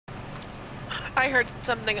I heard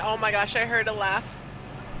something. Oh my gosh, I heard a laugh.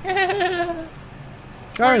 Go.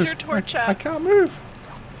 Where's your torch I at? can't move.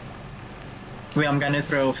 Wait, I'm gonna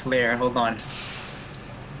throw a flare. Hold on.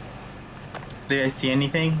 Do I see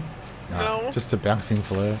anything? No. Just a bouncing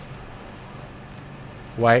flare.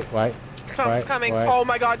 Wait. Something's coming. Wait. Oh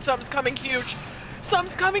my god, something's coming huge.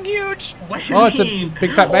 Something's coming huge. What do you Oh, it's a mean?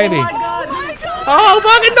 big fat baby. Oh my god! Oh my god. Oh,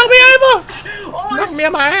 fucking knock me over! Oh, Knock me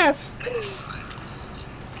on my ass.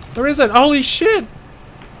 Where is it? Holy shit!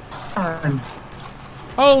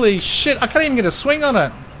 Holy shit! I can't even get a swing on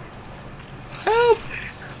it. Help!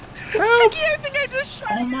 Help! Sticky, I think I just shot.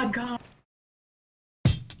 Oh my god!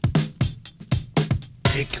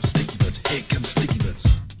 Here comes Stickybuds, here comes Stickybuds.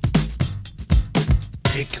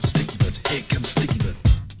 Here comes Stickybuds, here comes Stickybuds.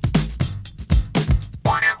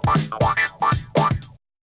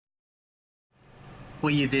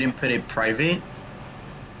 Well, you didn't put it private?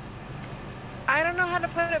 I don't know how to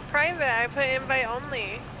put it private. I put invite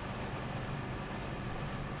only.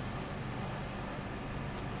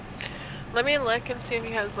 Let me look and see if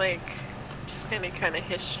he has like any kind of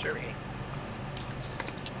history.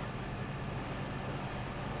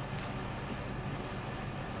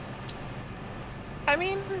 I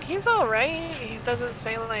mean, he's alright. He doesn't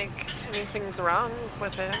say like anything's wrong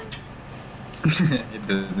with him. It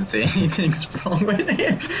doesn't say anything's wrong with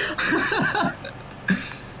it.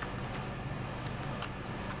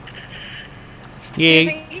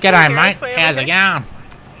 Yeah, g'day mate, how's it going?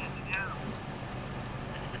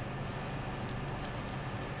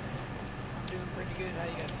 Doing pretty good. How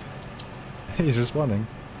you guys doing? He's responding.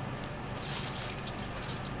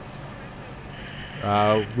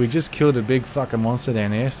 We just killed a big fucking monster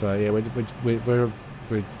down here, so yeah, we're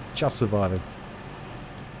just surviving.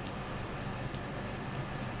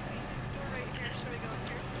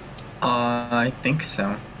 I think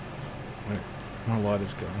so. Wait, my light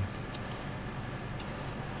is going.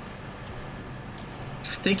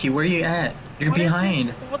 Sticky, where you at? You're What is behind.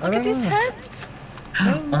 this? Well, I look at don't these know. heads.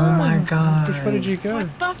 Oh my god. Which way did you go?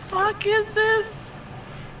 What the fuck is this?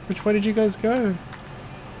 Which way did you guys go?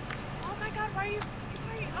 Oh my god, why are you?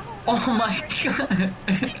 Oh my god.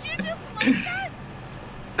 You just like that?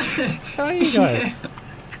 How are you guys?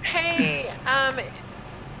 Hey, If you want to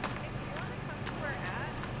come to where we're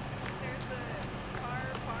at, there's a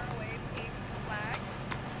far away pink flag.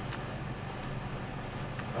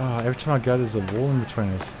 Oh, every time I go, there's a wall in between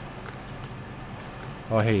us.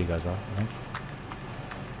 Oh, here you guys are, I think.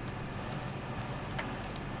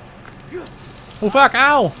 Oh fuck,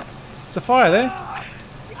 ow! It's a fire there.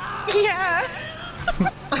 yeah.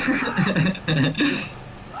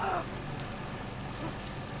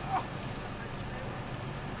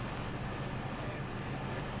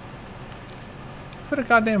 Put a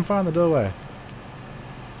goddamn fire in the doorway.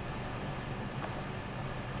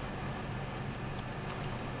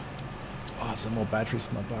 Oh, some more batteries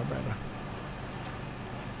for my vibrator.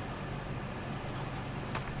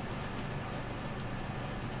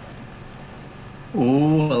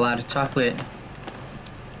 Ooh, a lot of chocolate.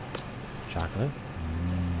 Chocolate?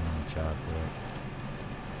 Chocolate.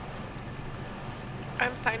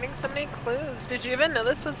 I'm finding so many clues. Did you even know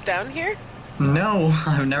this was down here? No,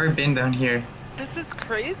 I've never been down here. This is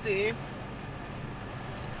crazy.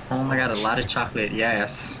 Oh my god, a lot of chocolate,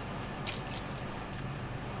 yes.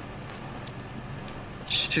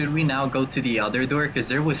 Should we now go to the other door? Because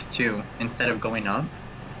there was two, instead of going up.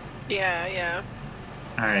 Yeah, yeah.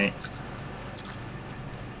 Alright.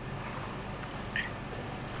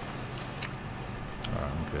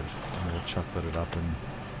 Alright, I'm good. I'm gonna chocolate it up and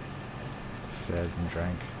fed and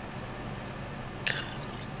drank.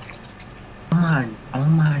 Oh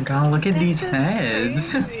my god, look at This these is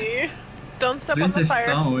heads. crazy. Don't step There's on the a fire.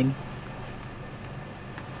 phone.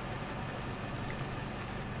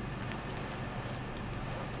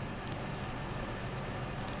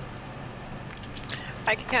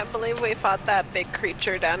 I can't believe we fought that big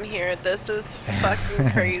creature down here. This is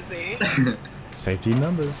fucking crazy. Safety in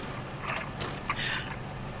numbers.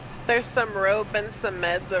 There's some rope and some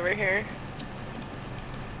meds over here.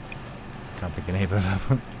 Can't pick any of it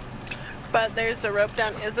up. But there's a rope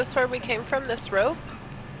down. Is this where we came from, this rope?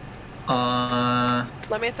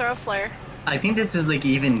 Let me throw a flare. I think this is like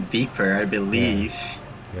even deeper, I believe.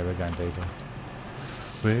 Yeah, we're going deeper.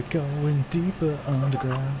 We're going deeper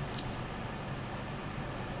underground.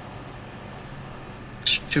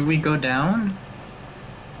 Should we go down?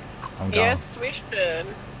 I'm going. Yes, we should.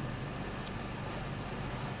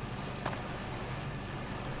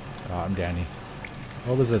 Oh, I'm down here.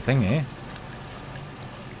 Oh, there's a thing here.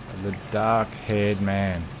 The dark-haired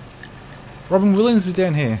man. Robin Williams is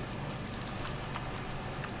down here.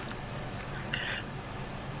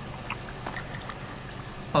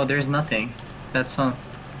 Oh, there's nothing. That's all.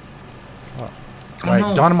 Oh. Oh, Wait, no,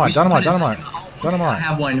 we dynamite, should put dynamite, it- dynamite, I dynamite.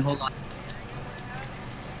 have one. Hold on.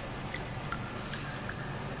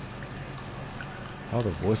 Oh, the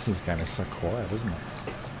voice in this game is so quiet, isn't it?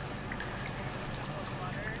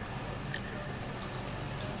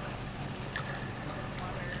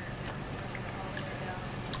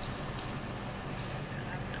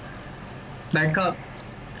 Back up.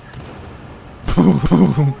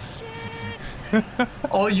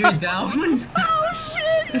 Oh, you're down? Oh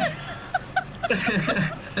shit!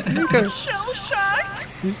 You got- Shell shocked.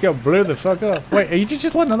 you just got blew the fuck up. Wait, are you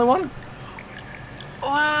just let another one?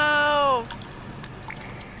 Wow.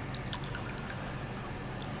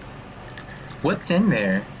 What's in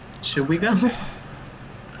there? Should we go?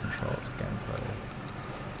 Controls, gameplay.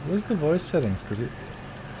 Where's the voice settings? Because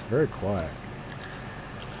it's very quiet.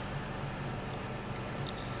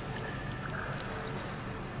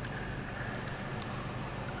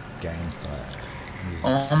 Gameplay. Music,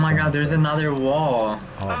 Oh my god, there's sound another effects. wall.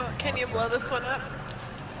 Oh, can you blow this one up?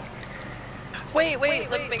 Wait,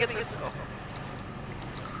 let me get this.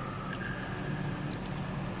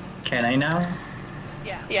 Can I now?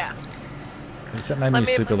 Yeah. Yeah. Is that made me Let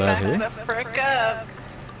me super loud back here? the frick up.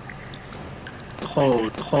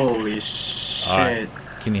 Holy shit. Alright,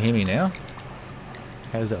 can you hear me now?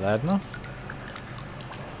 How's that loud enough?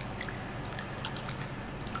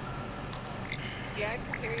 Yeah, I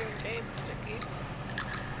can hear you in game, Sticky.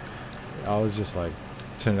 I was just like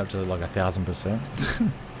turning it up to like 1000%.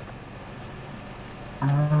 Oh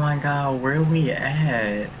my god, where are we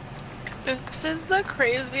at? This is the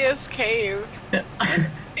craziest cave.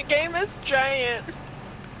 The game is giant.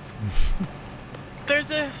 There's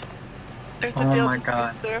a Oh deal my to God.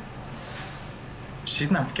 squeeze through. She's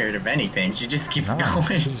not scared of anything. She just keeps No,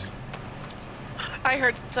 going. she's- I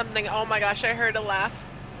heard something. Oh my gosh, I heard a laugh.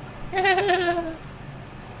 Go!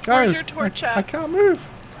 Where's your torch I at? can't move.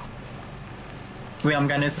 Wait, I'm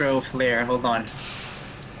gonna throw a flare. Hold on.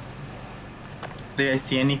 Do I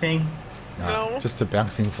see anything? No. Just a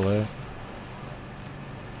bouncing flare.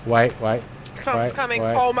 Wait. Something's Wait, coming.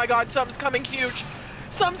 wait. Oh my god, something's coming huge.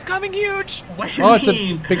 Something's coming huge. What do Oh, you it's a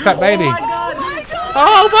mean? big fat baby. Oh my god! Oh my god.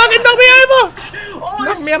 Oh, fucking knock me over! Oh,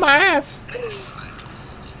 Knock me on my ass!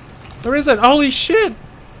 Where is it? Holy shit!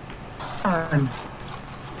 shit.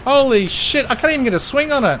 Holy shit! I can't even get a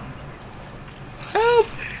swing on it. Help!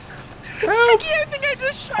 Help! Sticky, I think I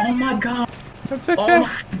just shot Oh you. my god! That's okay.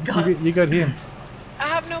 Oh my god! You got him. I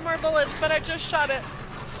have no more bullets, but I just shot it.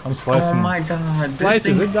 I'm slicing. Oh my god! this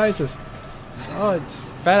Slices and thing's- dices. Oh, it's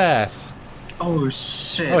fat ass. Oh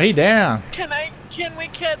shit! Oh, he down. Can we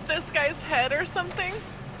get this guy's head or something?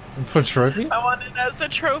 For a trophy? I want it as a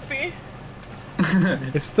trophy.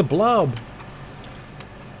 It's the blob.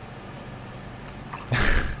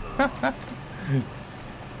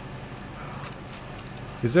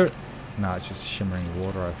 Is there? No, it's just shimmering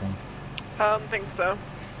water, I think. I don't think so.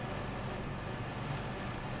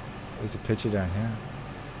 There's a picture down here.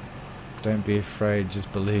 Don't be afraid,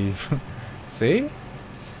 just believe. See?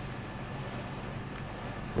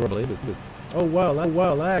 I believe it. Oh wow,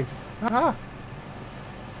 lag. Ah.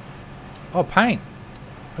 Oh, paint.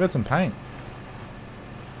 I got some paint.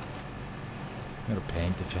 Got a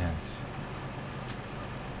paint defense.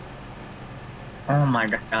 Oh my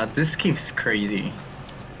god! This keeps crazy.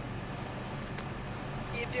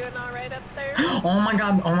 You doing alright up there? Oh my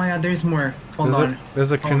god! Oh my god! There's more. Hold on.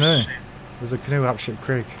 There's a Oh, canoe. shit. There's a canoe up Ship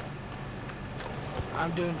Creek.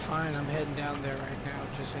 I'm doing fine. I'm heading down there right now.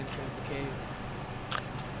 Just entering the cave.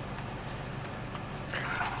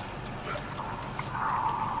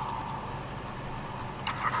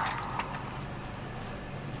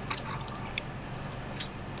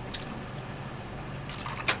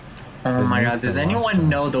 Oh my Beneath god, does the anyone monster.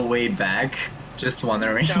 know the way back? Just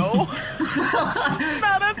wondering. No.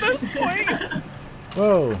 Not at this point.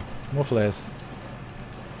 Whoa, more flares.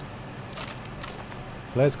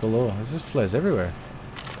 Flares galore. There's just flares everywhere.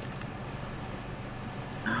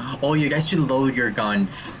 Oh, you guys should load your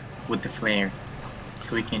guns with the flare.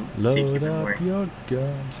 So we can take Load even more. up your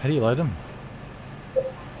guns. How do you load them?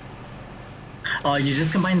 Oh, you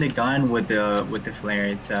just combine the gun with the flare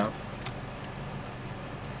itself.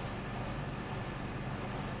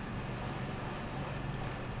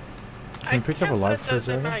 Can you pick up a can't life put those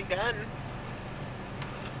in preserver? my gun.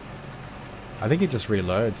 I think it just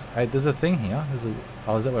reloads. Hey, there's a thing here. There's a.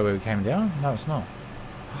 Oh, is that where we came down? No, it's not.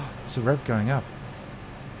 It's a rope going up.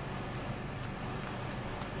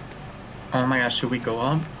 Oh my gosh, should we go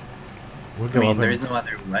up? We'll I go mean, up there's and no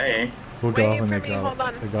other way. we'll go Wait up and for the me, guy, hold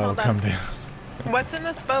on, the guy will hold on. come down. What's in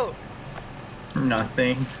this boat?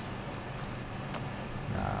 Nothing.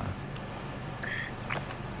 Nah.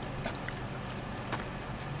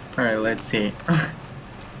 Alright, let's see.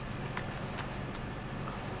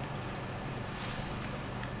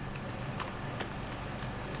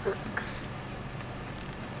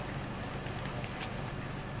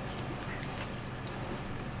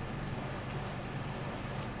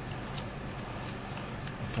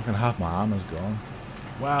 Fucking half my arm is gone.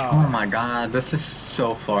 Oh Wow. my god, this is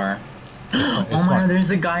so far. It's Oh my god,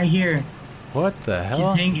 there's a guy here. What the He's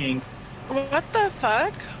hell? hanging. What the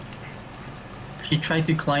fuck? He tried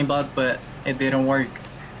to climb up, but it didn't work.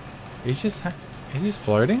 He's just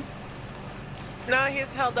floating? No,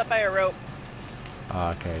 he's held up by a rope. Oh,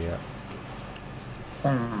 okay, yeah.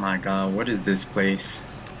 Oh my god, what is this place?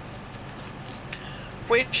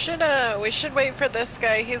 We should wait for this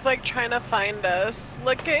guy. He's like trying to find us.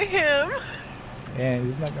 Look at him. Yeah,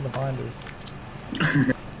 he's not gonna find us.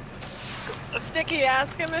 Sticky,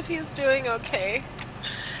 ask him if he's doing okay.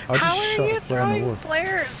 I just How are shot you a flare in the throwing wood.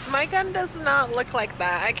 flares? My gun does not look like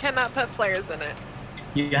that. I cannot put flares in it.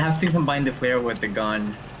 You have to combine the flare with the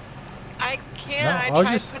gun. I can't. No, I I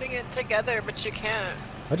tried just- putting it together, but you can't.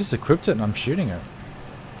 I just equipped it and I'm shooting it.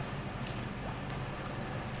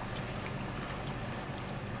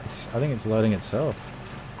 I think it's loading itself.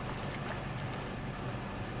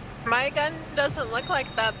 My gun doesn't look like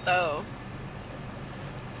that though.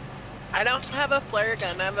 I don't have a flare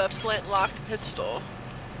gun. I have a flintlock pistol.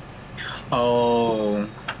 Oh.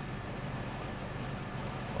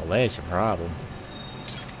 Well, there's your problem.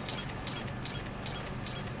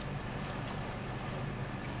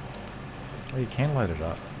 Oh, you can load it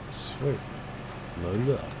up. Sweet. Load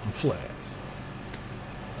it up and flares.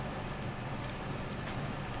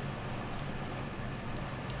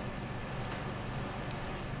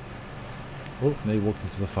 Oh, now you walk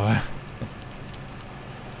into the fire.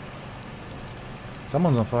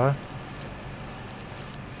 Someone's on fire.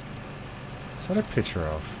 What's that a picture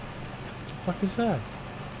of? What the fuck is that?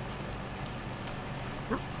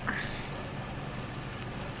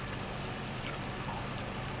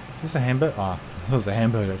 Is this a hamburger? Oh, it was a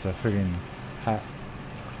hamburger. It's a friggin' hat.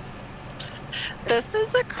 This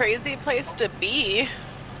is a crazy place to be.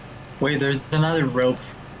 Wait, there's another rope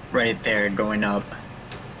right there going up.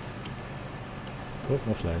 Oh,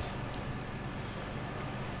 more flares.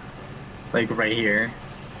 Like right here.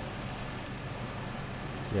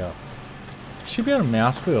 Yeah. You should be able to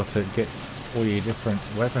mouse wheel to get all your different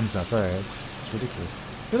weapons up there. It's ridiculous.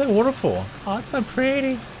 Look at that waterfall. Oh, it's so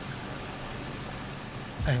pretty.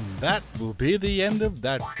 And that will be the end of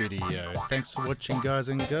that video. Thanks for watching, guys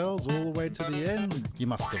and girls, all the way to the end. You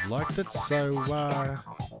must have liked it, so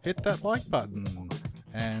hit that like button.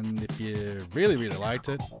 And if you really, really liked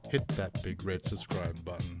it, hit that big red subscribe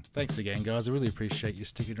button. Thanks again, guys. I really appreciate you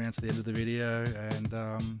sticking around to the end of the video, and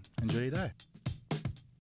enjoy your day.